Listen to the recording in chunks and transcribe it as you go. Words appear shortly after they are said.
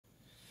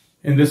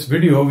In this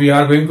video, we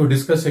are going to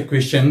discuss a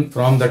question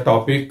from the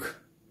topic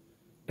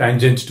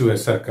tangent to a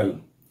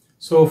circle.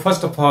 So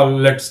first of all,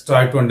 let's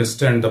try to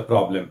understand the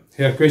problem.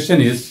 Here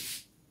question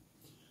is,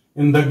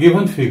 in the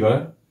given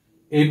figure,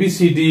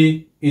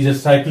 ABCD is a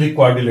cyclic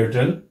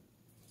quadrilateral.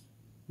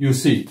 You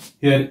see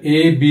here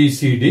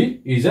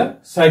ABCD is a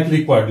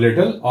cyclic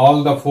quadrilateral.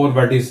 All the four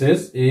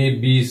vertices A,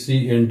 B,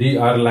 C and D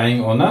are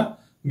lying on a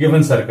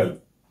given circle.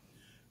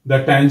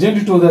 The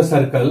tangent to the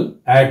circle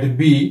at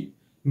B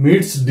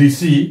meets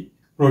DC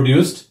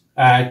produced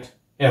at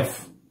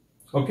F.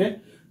 Okay,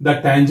 the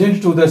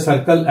tangent to the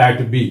circle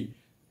at B,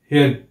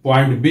 here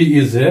point B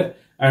is here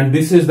and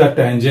this is the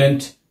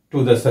tangent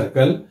to the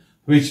circle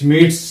which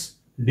meets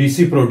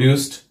DC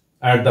produced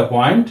at the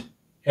point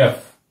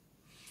F.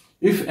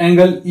 If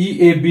angle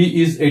EAB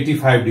is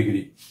 85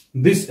 degree,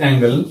 this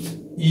angle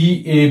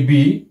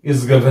EAB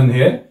is given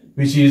here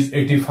which is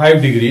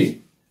 85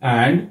 degree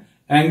and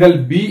angle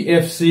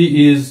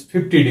BFC is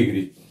 50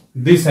 degree.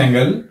 This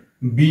angle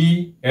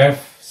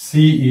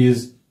BFC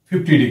is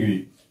 50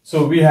 degree.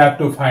 So we have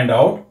to find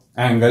out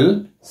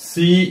angle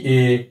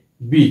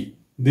CAB.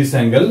 This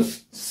angle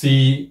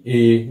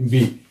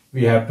CAB.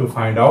 We have to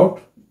find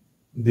out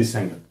this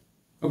angle.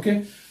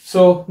 Okay.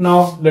 So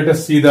now let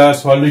us see the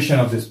solution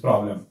of this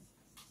problem.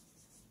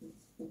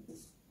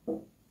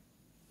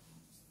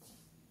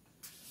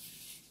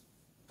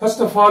 First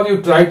of all,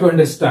 you try to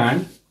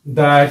understand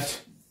that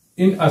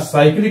in a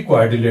cyclic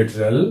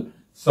quadrilateral,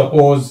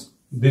 suppose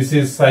this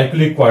is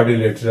cyclic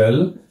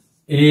quadrilateral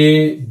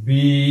A,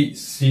 B,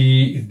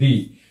 C,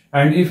 D,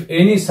 and if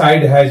any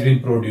side has been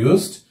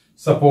produced,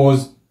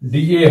 suppose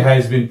DA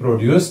has been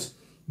produced,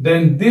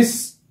 then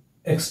this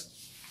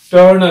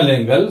external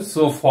angle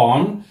so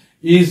formed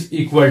is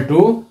equal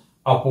to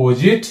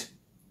opposite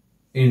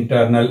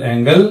internal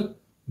angle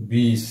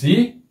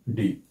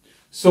BCD.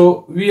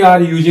 So we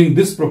are using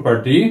this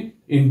property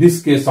in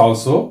this case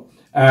also,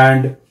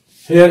 and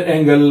here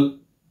angle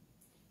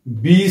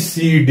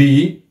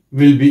BCD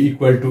will be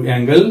equal to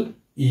angle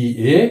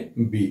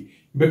EAB,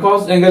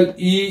 because angle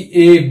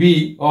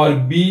EAB or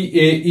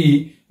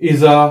BAE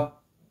is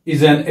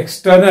an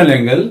external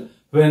angle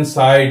when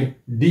side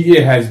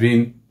DA has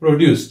been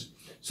produced.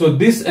 So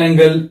this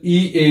angle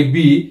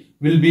EAB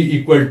will be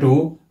equal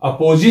to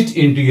opposite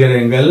interior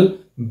angle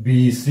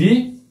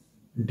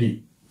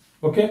BCD.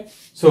 Okay,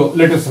 so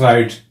let us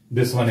write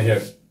this one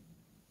here.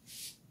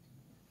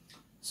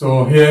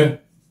 So here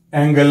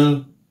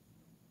angle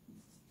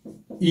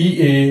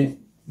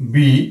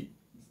EAB,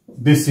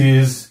 this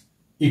is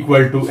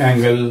equal to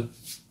angle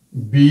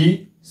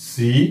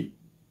BCD,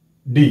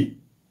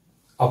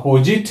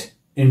 opposite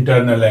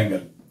internal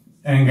angle,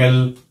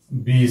 angle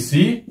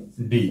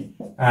BCD,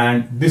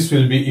 and this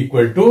will be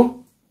equal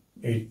to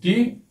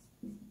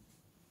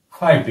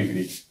 85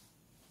 degrees.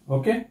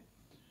 Okay,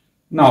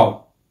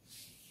 now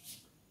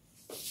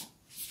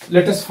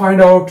let us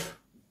find out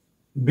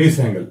this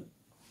angle.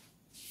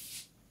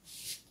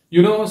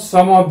 You know,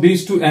 sum of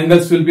these two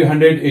angles will be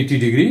 180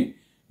 degree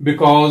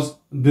because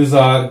these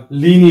are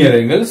linear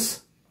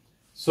angles.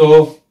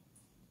 So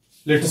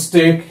let us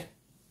take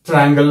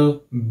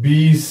triangle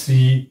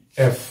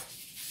BCF.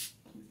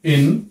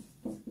 In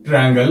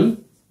triangle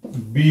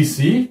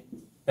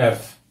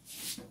BCF,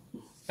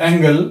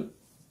 angle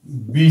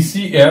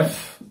BCF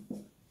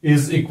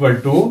is equal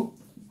to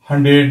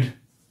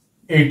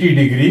 180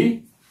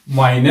 degree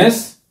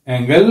minus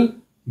angle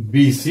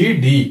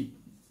BCD,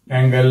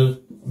 angle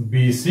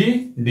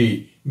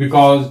BCD,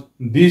 because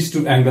these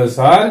two angles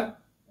are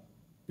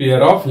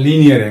pair of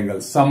linear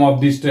angles. Sum of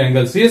these two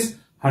angles is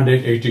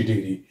 180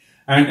 degree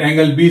and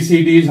angle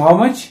BCD is how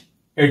much?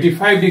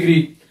 85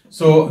 degree.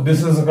 So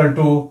this is equal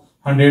to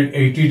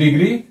 180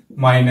 degree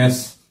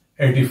minus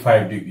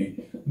 85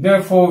 degree.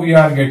 Therefore we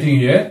are getting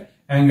here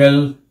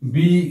angle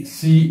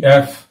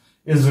BCF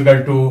is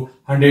equal to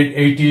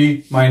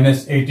 180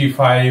 minus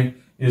 85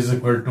 is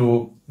equal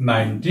to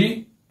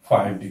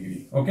 95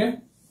 degree. Okay.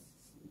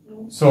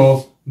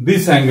 So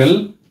this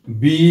angle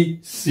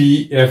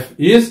BCF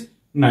is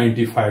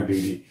 95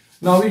 degree.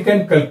 Now we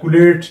can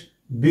calculate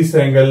this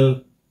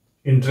angle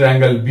in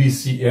triangle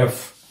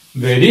BCF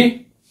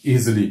very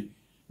easily,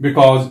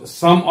 because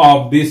sum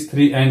of these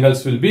three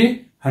angles will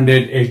be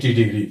 180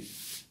 degree.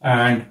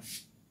 And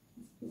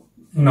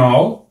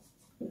now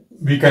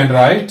we can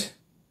write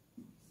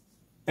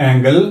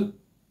angle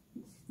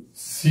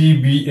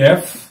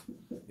CBF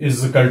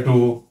is equal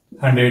to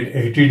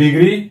 180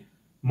 degree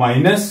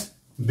minus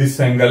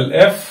this angle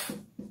F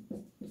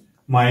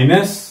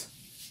minus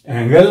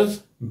angle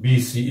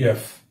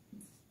BCF,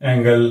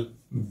 angle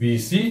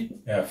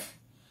BCF,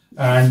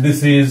 and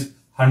this is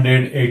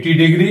 180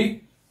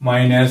 degree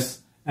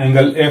minus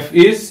angle F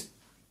is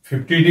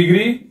 50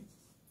 degree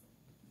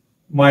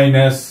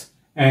minus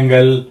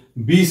angle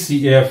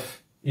BCF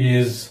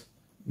is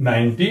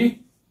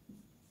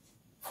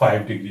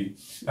 95 degree,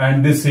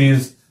 and this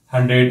is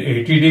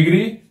 180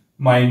 degree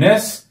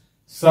minus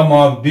sum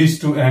of these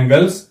two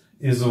angles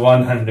is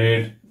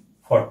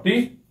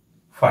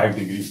 145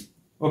 degree.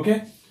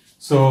 Okay,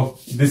 so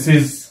this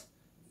is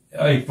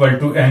equal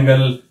to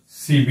angle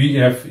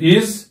CBF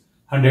is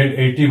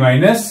 180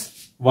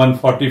 minus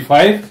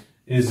 145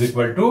 is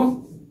equal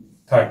to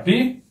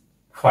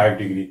 35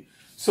 degree.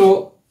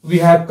 So we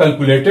have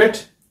calculated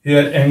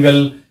here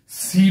angle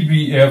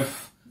CBF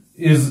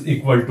is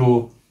equal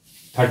to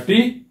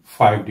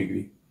 35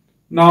 degree.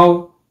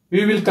 Now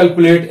we will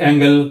calculate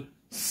angle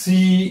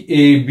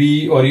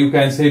CAB, or you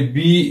can say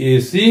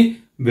BAC,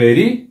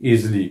 very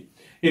easily.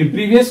 In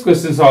previous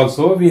questions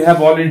also we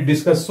have already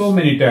discussed so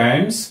many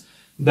times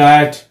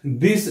that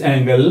this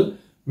angle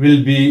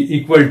will be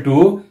equal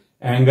to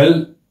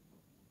angle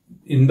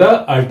in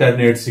the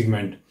alternate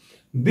segment.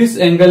 This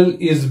angle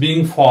is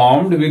being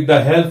formed with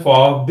the help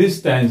of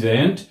this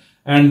tangent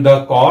and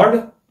the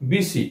chord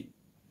BC.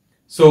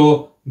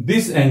 So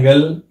this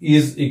angle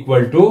is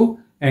equal to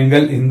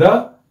angle in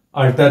the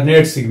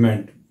alternate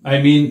segment.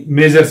 I mean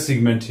major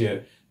segment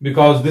here,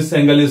 because this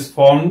angle is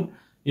formed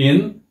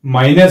in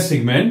minor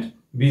segment.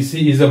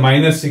 BC is a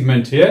minor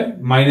segment here,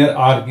 minor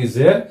arc is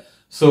here.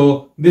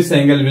 So this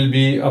angle will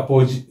be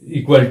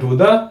equal to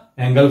the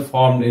angle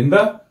formed in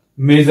the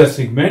major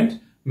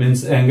segment,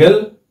 means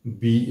angle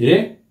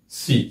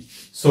BAC.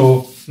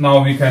 So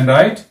now we can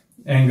write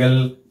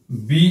angle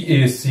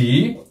BAC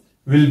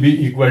will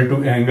be equal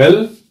to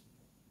angle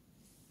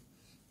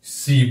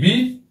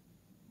CB,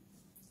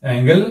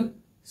 angle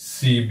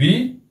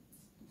CBF.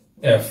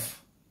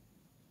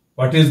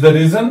 What is the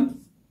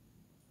reason?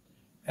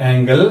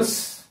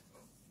 Angles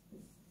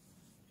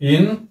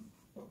in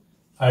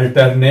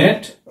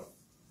alternate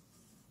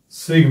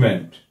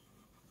segment.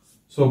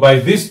 So by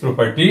this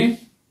property,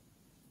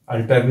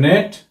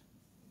 alternate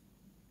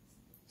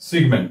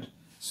segment.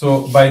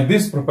 So by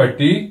this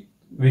property,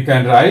 we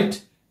can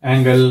write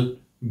angle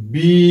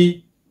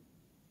BAC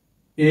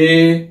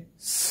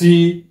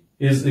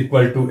is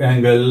equal to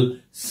angle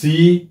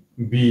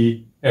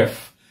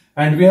CBF.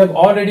 And we have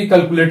already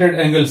calculated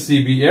angle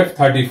CBF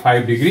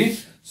 35 degree.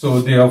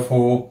 So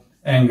therefore,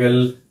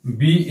 angle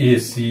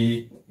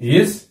BAC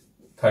is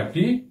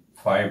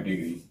 35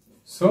 degree.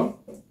 So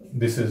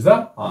this is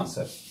the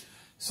answer.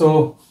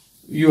 So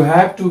you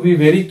have to be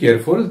very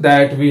careful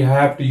that we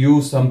have to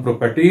use some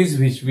properties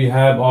which we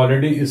have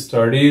already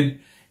studied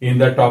in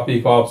the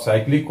topic of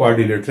cyclic,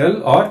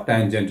 quadrilateral or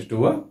tangent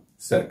to a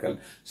circle.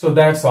 So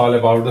that's all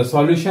about the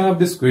solution of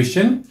this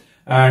question,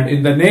 and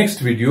in the next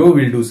video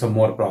we'll do some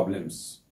more problems.